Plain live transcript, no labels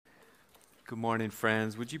Good morning,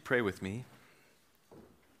 friends. Would you pray with me?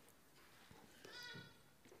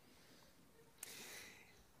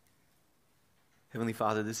 Heavenly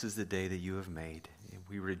Father, this is the day that you have made.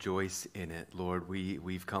 We rejoice in it, Lord.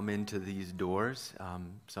 We've come into these doors,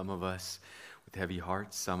 some of us with heavy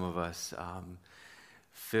hearts, some of us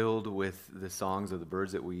filled with the songs of the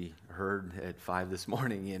birds that we heard at 5 this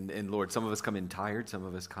morning. And Lord, some of us come in tired, some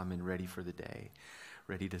of us come in ready for the day,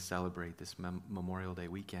 ready to celebrate this Memorial Day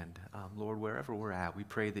weekend. Lord, wherever we're at, we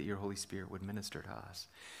pray that your Holy Spirit would minister to us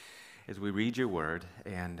as we read your word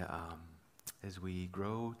and as we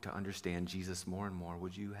grow to understand Jesus more and more.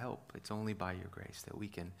 Would you help? It's only by your grace that we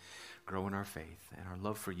can grow in our faith and our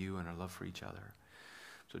love for you and our love for each other.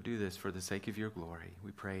 So do this for the sake of your glory.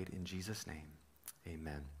 We pray it in Jesus' name.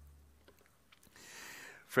 Amen.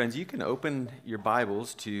 Friends, you can open your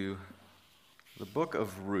Bibles to the book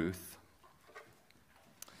of Ruth,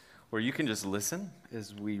 where you can just listen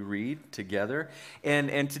as we read together.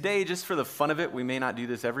 And today, just for the fun of it, we may not do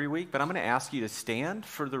this every week, but I'm going to ask you to stand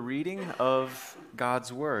for the reading of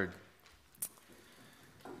God's Word.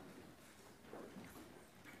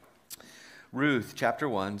 Ruth, chapter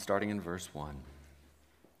 1, starting in verse 1.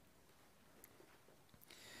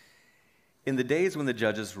 In the days when the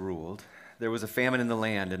judges ruled, there was a famine in the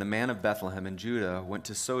land, and a man of Bethlehem in Judah went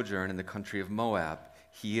to sojourn in the country of Moab,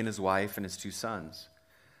 he and his wife and his 2 sons.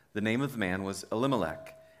 The name of the man was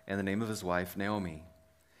Elimelech, and the name of his wife Naomi.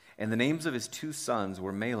 And the names of his 2 sons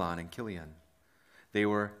were Mahlon and Chilion. They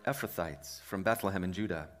were Ephrathites from Bethlehem in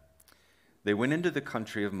Judah. They went into the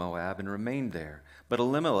country of Moab and remained there. But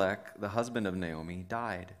Elimelech, the husband of Naomi,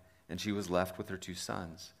 died, and she was left with her 2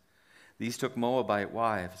 sons. These took Moabite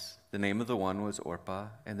wives. The name of the one was Orpah,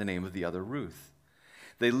 and the name of the other Ruth.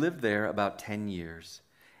 They lived there about 10 years,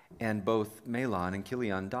 and both Mahlon and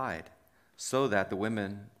Chilion died, so that the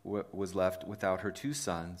woman was left without her 2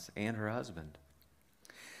 sons and her husband.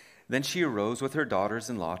 Then she arose with her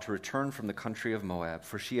daughters-in-law to return from the country of Moab,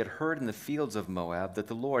 for she had heard in the fields of Moab that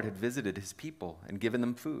the Lord had visited his people and given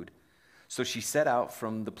them food. So she set out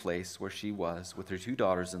from the place where she was with her 2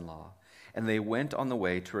 daughters-in-law, and they went on the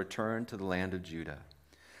way to return to the land of Judah.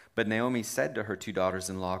 But Naomi said to her 2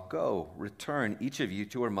 daughters-in-law, "Go, return each of you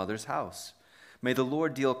to her mother's house. May the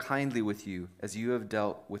Lord deal kindly with you as you have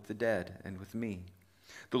dealt with the dead and with me.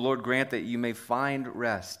 The Lord grant that you may find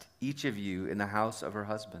rest, each of you, in the house of her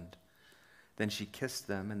husband." Then she kissed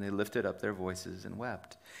them, and they lifted up their voices and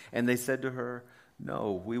wept. And they said to her,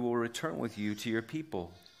 "No, we will return with you to your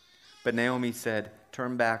people." But Naomi said,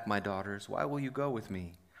 "Turn back, my daughters. Why will you go with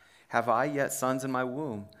me? Have I yet sons in my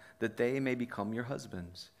womb, that they may become your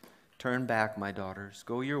husbands? Turn back, my daughters.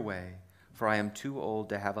 Go your way, for I am too old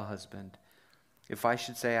to have a husband. If I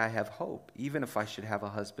should say I have hope, even if I should have a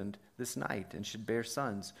husband this night and should bear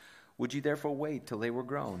sons, would you therefore wait till they were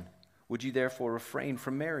grown? Would you therefore refrain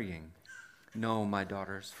from marrying? No, my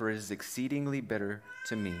daughters, for it is exceedingly bitter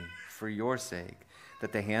to me, for your sake,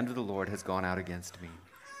 that the hand of the Lord has gone out against me."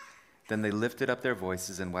 Then they lifted up their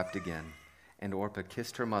voices and wept again. And Orpah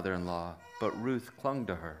kissed her mother-in-law, but Ruth clung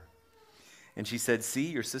to her. And she said, "See,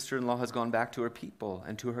 your sister-in-law has gone back to her people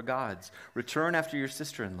and to her gods. Return after your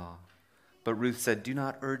sister-in-law." But Ruth said, "Do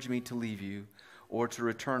not urge me to leave you or to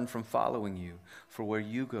return from following you. For where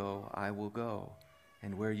you go, I will go,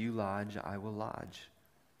 and where you lodge, I will lodge.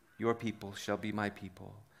 Your people shall be my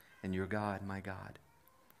people, and your God my God.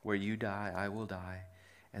 Where you die, I will die,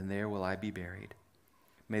 and there will I be buried.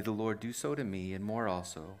 May the Lord do so to me, and more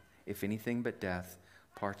also, if anything but death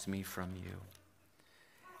parts me from you."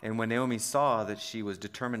 And when Naomi saw that she was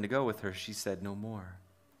determined to go with her, she said no more.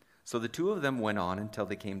 So the 2 of them went on until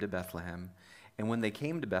they came to Bethlehem. And when they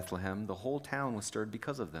came to Bethlehem, the whole town was stirred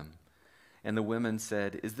because of them. And the women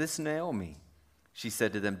said, "Is this Naomi?" She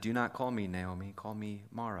said to them, "Do not call me Naomi, call me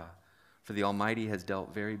Mara, for the Almighty has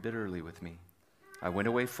dealt very bitterly with me. I went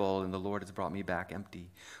away full, and the Lord has brought me back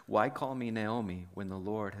empty. Why call me Naomi when the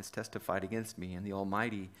Lord has testified against me, and the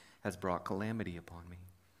Almighty has brought calamity upon me?"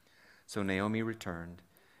 So Naomi returned,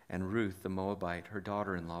 and Ruth the Moabite, her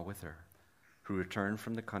daughter-in-law, with her, who returned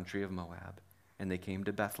from the country of Moab, and they came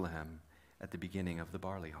to Bethlehem at the beginning of the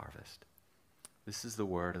barley harvest. This is the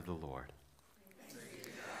word of the Lord.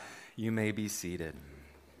 You may be seated.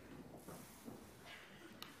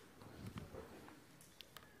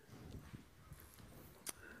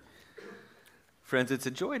 Friends, it's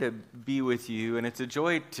a joy to be with you, and it's a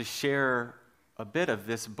joy to share a bit of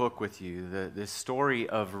this book with you, the story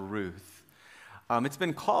of Ruth. It's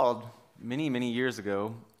been called many, many years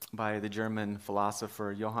ago by the German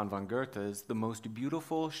philosopher Johann von Goethe as the most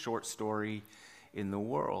beautiful short story in the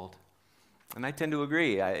world. And I tend to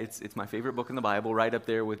agree. It's my favorite book in the Bible, right up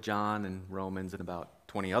there with John and Romans and about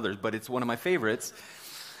 20 others, but it's one of my favorites.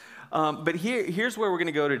 But here's where we're going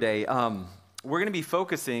to go today. We're going to be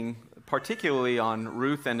focusing particularly on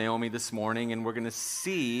Ruth and Naomi this morning, and we're going to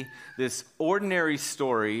see this ordinary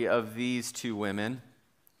story of these two women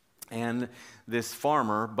and this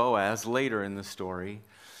farmer, Boaz, later in the story.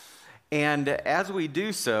 And as we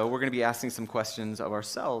do so, we're going to be asking some questions of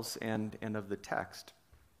ourselves and of the text.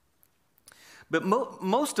 But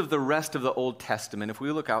most of the rest of the Old Testament, if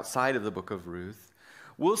we look outside of the book of Ruth,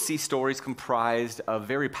 we'll see stories comprised of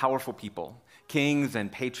very powerful people, kings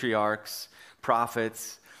and patriarchs,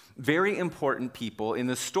 prophets, very important people in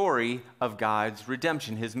the story of God's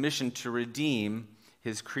redemption, his mission to redeem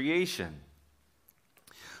his creation.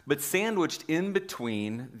 But sandwiched in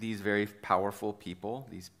between these very powerful people,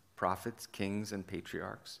 these prophets, kings, and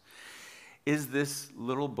patriarchs, is this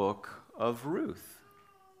little book of Ruth.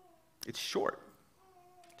 It's short,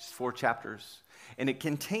 just 4 chapters, and it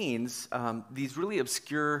contains these really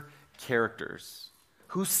obscure characters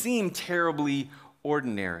who seem terribly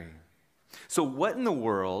ordinary. So what in the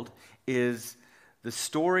world is the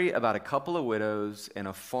story about a couple of widows and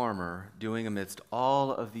a farmer doing amidst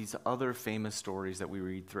all of these other famous stories that we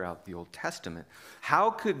read throughout the Old Testament? How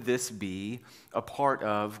could this be a part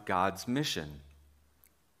of God's mission?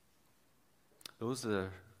 Those are a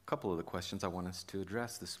couple of the questions I want us to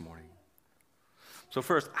address this morning. So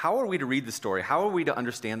first, how are we to read the story? How are we to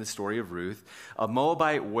understand the story of Ruth, a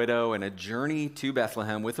Moabite widow and a journey to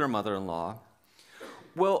Bethlehem with her mother-in-law?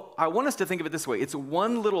 Well, I want us to think of it this way. It's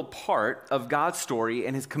one little part of God's story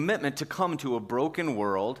and his commitment to come to a broken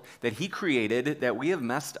world that he created, that we have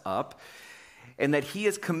messed up, and that he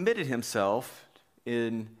has committed himself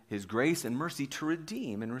in his grace and mercy to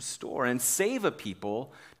redeem and restore and save a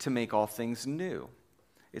people to make all things new.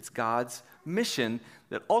 It's God's mission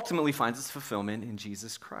that ultimately finds its fulfillment in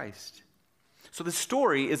Jesus Christ. So the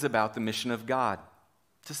story is about the mission of God,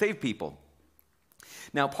 to save people.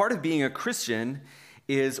 Now, part of being a Christian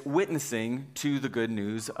is witnessing to the good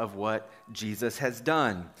news of what Jesus has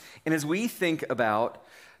done. And as we think about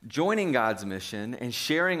joining God's mission and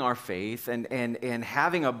sharing our faith and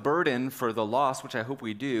having a burden for the lost, which I hope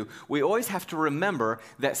we do, we always have to remember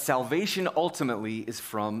that salvation ultimately is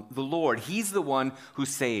from the Lord. He's the one who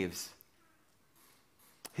saves.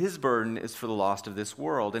 His burden is for the lost of this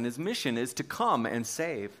world, and his mission is to come and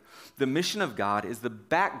save. The mission of God is the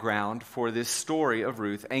background for this story of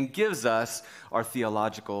Ruth and gives us our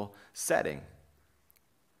theological setting.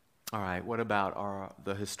 All right, what about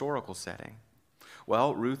the historical setting?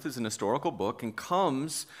 Well, Ruth is an historical book and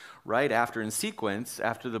comes right after, in sequence,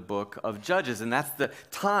 after the book of Judges, and that's the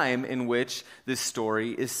time in which this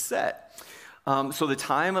story is set. So the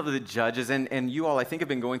time of the Judges, and you all, I think, have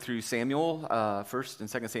been going through Samuel, 1st and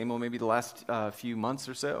 2nd Samuel, maybe the last few months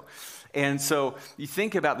or so. And so you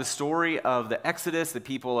think about the story of the Exodus, the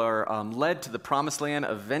people are led to the Promised Land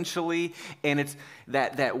eventually, and it's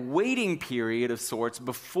that waiting period of sorts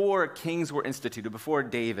before kings were instituted, before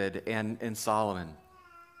David and Solomon.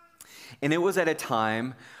 And it was at a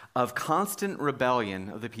time of constant rebellion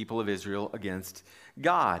of the people of Israel against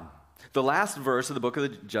God. The last verse of the book of the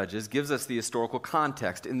Judges gives us the historical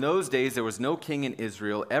context. In those days, there was no king in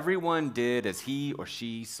Israel. Everyone did as he or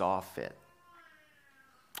she saw fit.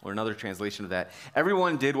 Or another translation of that,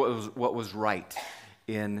 everyone did what was right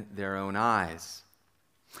in their own eyes.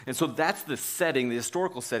 And so that's the setting, the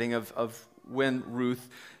historical setting of when Ruth,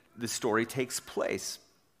 the story takes place.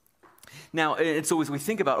 Now, and so as we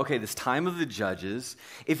think about, okay, this time of the Judges,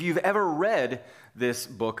 if you've ever read this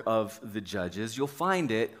book of the Judges, you'll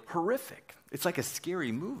find it horrific. It's like a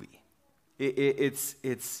scary movie. It's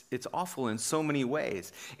awful in so many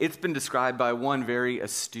ways. It's been described by one very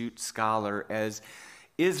astute scholar as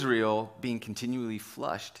Israel being continually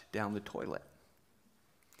flushed down the toilet.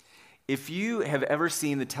 If you have ever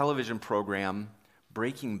seen the television program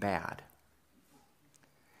Breaking Bad,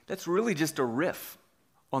 that's really just a riff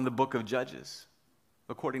on the book of Judges,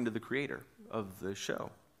 according to the creator of the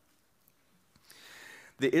show.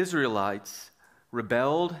 The Israelites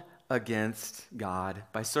rebelled against God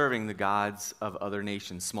by serving the gods of other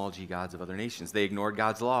nations, small g gods of other nations. They ignored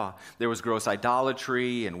God's law. There was gross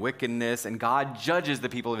idolatry and wickedness, and God judges the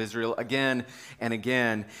people of Israel again and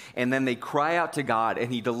again. And then they cry out to God,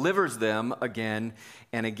 and he delivers them again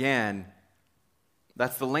and again.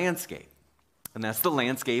 That's the landscape. And that's the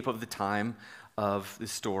landscape of the time of the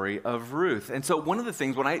story of Ruth. And so one of the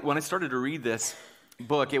things, when I started to read this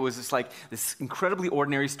book, it was just like this incredibly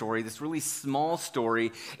ordinary story, this really small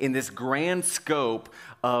story in this grand scope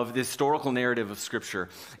of the historical narrative of Scripture.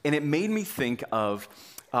 And it made me think of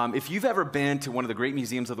If you've ever been to one of the great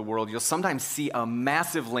museums of the world, you'll sometimes see a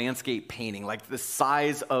massive landscape painting, like the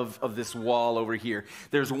size of this wall over here.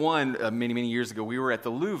 There's one many, many years ago. We were at the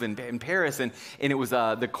Louvre in Paris, and it was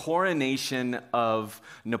the coronation of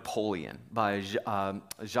Napoleon by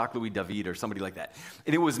Jacques-Louis David or somebody like that.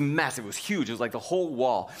 And it was massive. It was huge. It was like the whole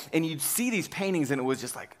wall. And you'd see these paintings, and it was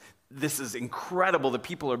just like, this is incredible. The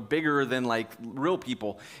people are bigger than like real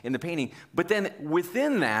people in the painting. But then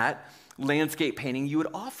within that landscape painting, you would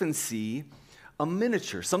often see a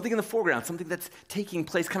miniature, something in the foreground, something that's taking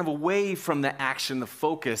place kind of away from the action, the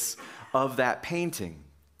focus of that painting.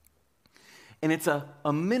 And it's a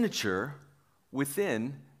miniature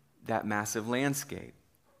within that massive landscape.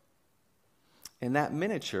 And that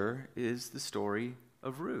miniature is the story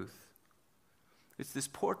of Ruth. It's this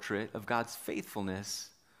portrait of God's faithfulness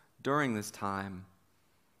during this time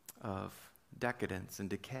of decadence and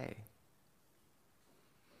decay.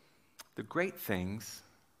 The great things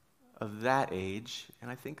of that age,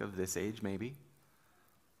 and I think of this age maybe,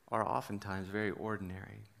 are oftentimes very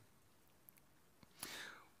ordinary.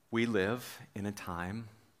 We live in a time,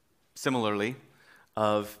 similarly,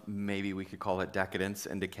 of maybe we could call it decadence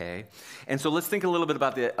and decay. And so let's think a little bit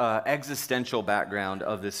about the existential background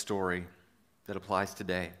of this story that applies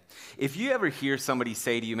today. If you ever hear somebody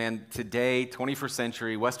say to you, man, today, 21st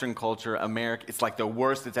century, Western culture, America, it's like the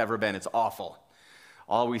worst it's ever been, it's awful.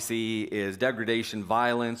 All we see is degradation,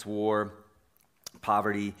 violence, war,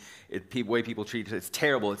 poverty, way people treat it. It's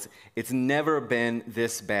terrible. It's never been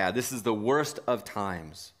this bad. This is the worst of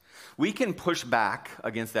times. We can push back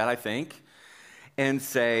against that, I think, and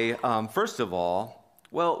say, first of all,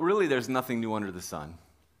 well, really there's nothing new under the sun.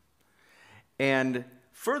 And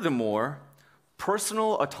furthermore,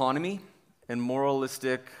 personal autonomy and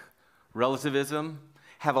moralistic relativism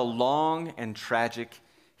have a long and tragic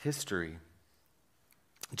history.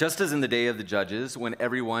 Just as in the day of the judges, when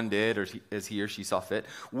everyone did as he or she saw fit,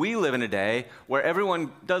 we live in a day where everyone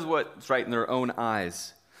does what's right in their own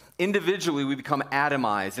eyes. Individually, we become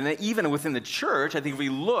atomized. And even within the church, I think if we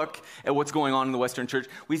look at what's going on in the Western church,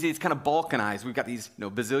 we see it's kind of balkanized. We've got these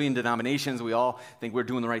bazillion denominations. We all think we're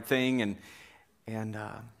doing the right thing. And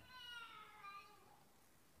I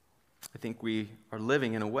think we are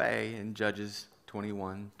living in a way in Judges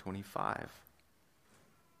 21:25.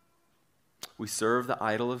 We serve the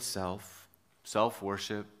idol of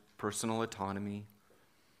self-worship, personal autonomy.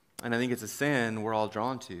 And I think it's a sin we're all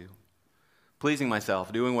drawn to. Pleasing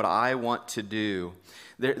myself, doing what I want to do.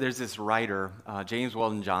 There's this writer, James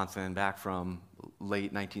Weldon Johnson, back from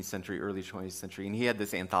late 19th century, early 20th century, and he had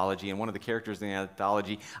this anthology, and one of the characters in the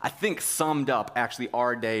anthology, I think, summed up actually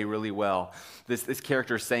our day really well. This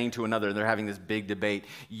character is saying to another, and they're having this big debate,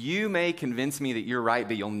 you may convince me that you're right,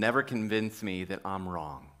 but you'll never convince me that I'm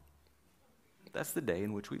wrong. That's the day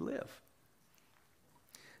in which we live.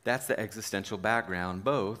 That's the existential background,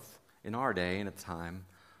 both in our day and at the time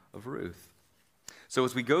of Ruth. So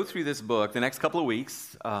as we go through this book, the next couple of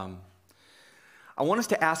weeks, I want us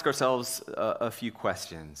to ask ourselves a few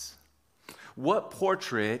questions. What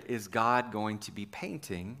portrait is God going to be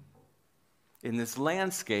painting in this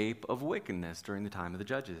landscape of wickedness during the time of the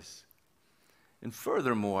judges? And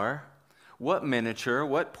furthermore, what miniature,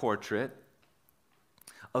 what portrait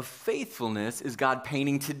of faithfulness is God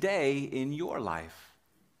painting today in your life,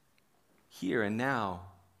 here and now?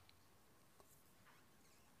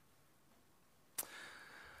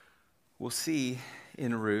 We'll see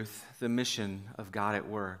in Ruth the mission of God at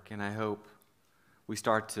work, and I hope we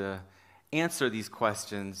start to answer these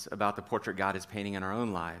questions about the portrait God is painting in our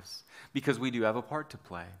own lives, because we do have a part to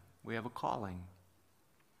play. We have a calling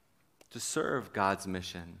to serve God's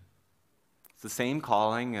mission. It's the same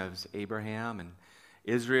calling as Abraham and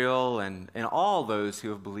Israel and all those who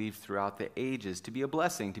have believed throughout the ages, to be a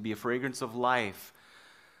blessing, to be a fragrance of life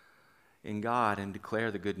in God and declare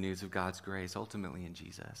the good news of God's grace, ultimately in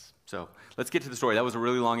Jesus. So let's get to the story. That was a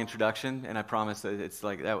really long introduction, and I promise that it's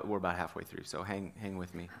like that, we're about halfway through, so hang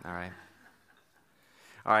with me, all right?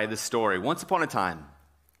 All right, this story. Once upon a time,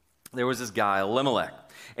 there was this guy, Elimelech.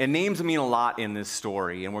 And names mean a lot in this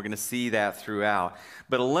story, and we're going to see that throughout.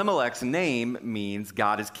 But Elimelech's name means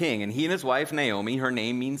God is king, and he and his wife, Naomi, her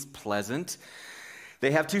name means pleasant.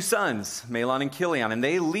 They have two sons, Mahlon and Chilion, and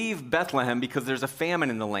they leave Bethlehem because there's a famine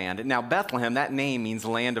in the land. Now, Bethlehem, that name means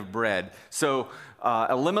land of bread. So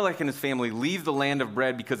Elimelech and his family leave the land of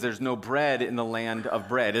bread because there's no bread in the land of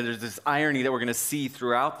bread. And there's this irony that we're going to see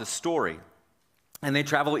throughout the story. And they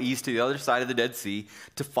travel east to the other side of the Dead Sea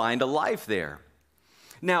to find a life there.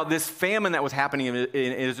 Now, this famine that was happening in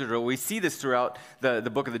Israel, we see this throughout the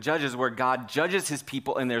book of the Judges, where God judges his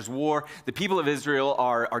people and there's war. The people of Israel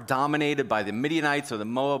are dominated by the Midianites or the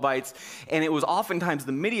Moabites, and it was oftentimes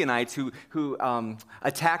the Midianites who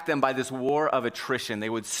attacked them by this war of attrition. They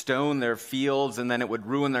would stone their fields, and then it would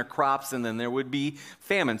ruin their crops, and then there would be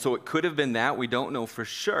famine. So it could have been that. We don't know for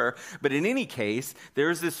sure. But in any case,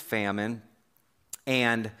 there's this famine,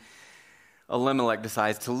 and Elimelech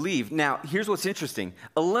decides to leave. Now, here's what's interesting.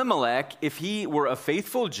 Elimelech, if he were a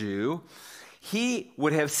faithful Jew, he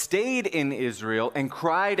would have stayed in Israel and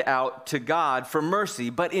cried out to God for mercy,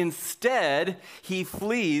 but instead, he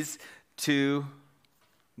flees to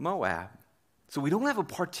Moab. So we don't have a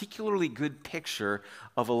particularly good picture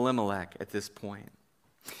of Elimelech at this point.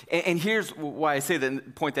 And here's why I say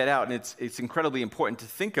that, point that out, and it's incredibly important to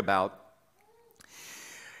think about.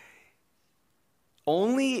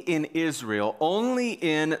 Only in Israel, only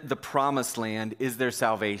in the promised land is there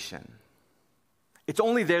salvation. It's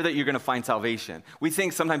only there that you're going to find salvation. We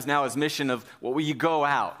think sometimes now as mission of, well, you go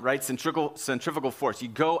out, right? Centrifugal force. You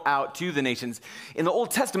go out to the nations. In the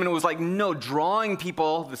Old Testament, it was like, no, drawing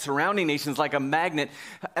people, the surrounding nations, like a magnet,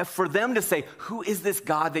 for them to say, who is this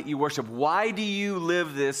God that you worship? Why do you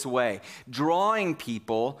live this way? Drawing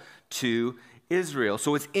people to Israel.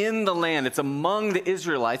 So it's in the land, it's among the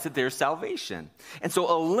Israelites that there's salvation. And so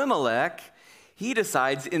Elimelech, he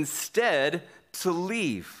decides instead to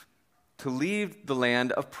leave the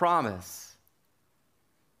land of promise.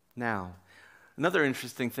 Now, another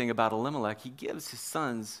interesting thing about Elimelech, he gives his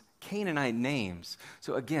sons Canaanite names.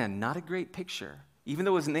 So again, not a great picture. Even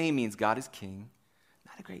though his name means God is king,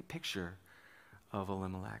 not a great picture of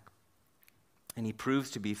Elimelech. And he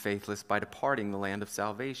proves to be faithless by departing the land of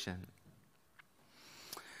salvation.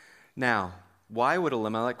 Now, why would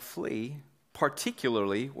Elimelech flee,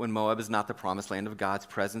 particularly when Moab is not the promised land of God's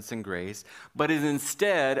presence and grace, but is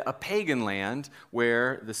instead a pagan land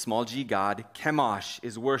where the small g god Chemosh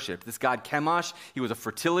is worshipped? This god Chemosh, he was a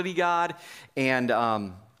fertility god, and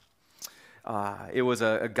it was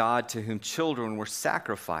a god to whom children were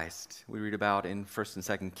sacrificed. We read about in 1st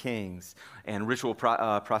and 2nd Kings, and ritual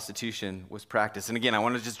prostitution was practiced. And again, I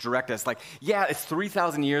want to just direct us, like, yeah, it's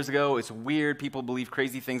 3,000 years ago. It's weird. People believe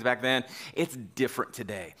crazy things back then. It's different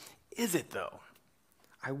today. Is it, though?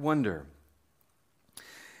 I wonder.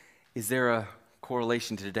 Is there a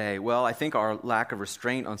correlation to today? Well, I think our lack of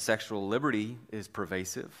restraint on sexual liberty is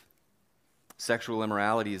pervasive. Sexual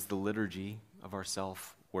immorality is the liturgy of our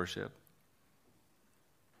self-worship.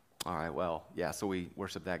 All right, well, yeah, so we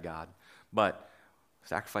worship that God. But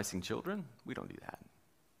sacrificing children, we don't do that.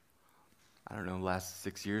 I don't know, in the last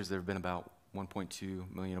 6 years, there have been about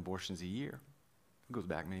 1.2 million abortions a year. It goes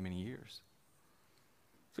back many, many years.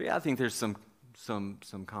 So yeah, I think there's some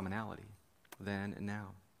commonality then and now.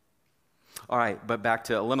 All right, but back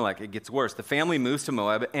to Elimelech, it gets worse. The family moves to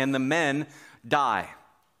Moab, and the men die.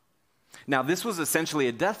 Now, this was essentially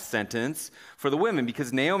a death sentence for the women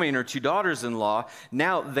because Naomi and her 2 daughters-in-law,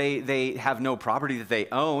 now they have no property that they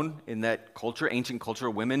own. In that culture, ancient culture,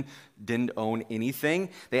 women didn't own anything.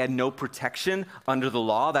 They had no protection under the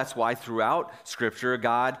law. That's why throughout Scripture,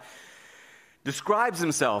 God describes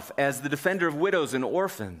himself as the defender of widows and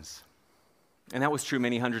orphans. And that was true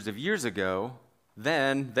many hundreds of years ago,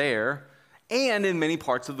 then, there, and in many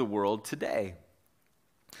parts of the world today.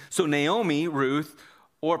 So Naomi, Ruth,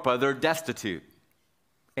 Orpah, they're destitute,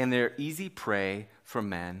 and they're easy prey for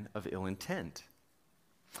men of ill intent.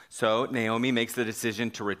 So Naomi makes the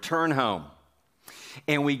decision to return home.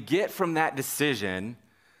 And we get from that decision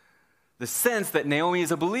the sense that Naomi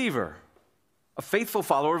is a believer, a faithful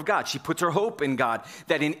follower of God. She puts her hope in God,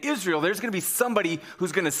 that in Israel there's going to be somebody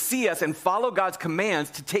who's going to see us and follow God's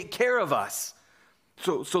commands to take care of us.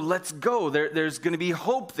 So let's go. There's going to be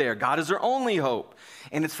hope there. God is her only hope.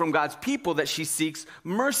 And it's from God's people that she seeks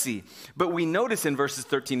mercy. But we notice in verses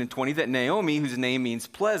 13 and 20 that Naomi, whose name means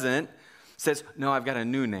pleasant, says, no, I've got a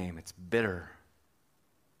new name. It's bitter.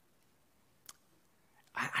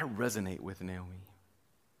 I resonate with Naomi.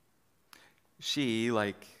 She,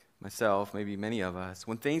 like myself, maybe many of us,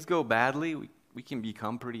 when things go badly, we can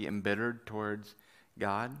become pretty embittered towards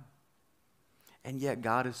God. And yet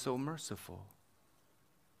God is so merciful.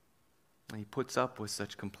 He puts up with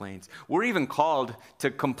such complaints. We're even called to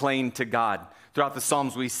complain to God. Throughout the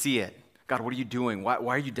Psalms, we see it. God, what are you doing? Why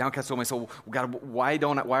are you downcast over my soul? God, why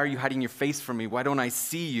are you hiding your face from me? Why don't I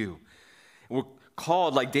see you? We're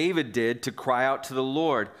called, like David did, to cry out to the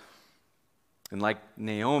Lord. And like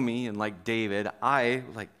Naomi and like David,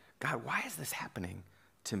 God, why is this happening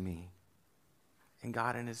to me? And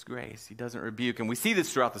God in his grace, he doesn't rebuke. And we see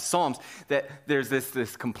this throughout the Psalms, that there's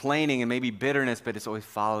this complaining and maybe bitterness, but it's always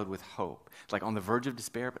followed with hope. It's like on the verge of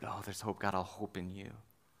despair, but there's hope. God, I'll hope in you.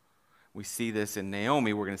 We see this in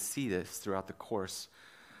Naomi. We're going to see this throughout the course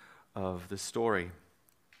of the story.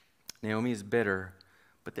 Naomi is bitter,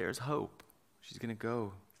 but there's hope. She's going to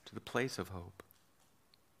go to the place of hope.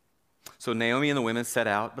 So Naomi and the women set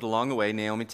out, but along the way, Naomi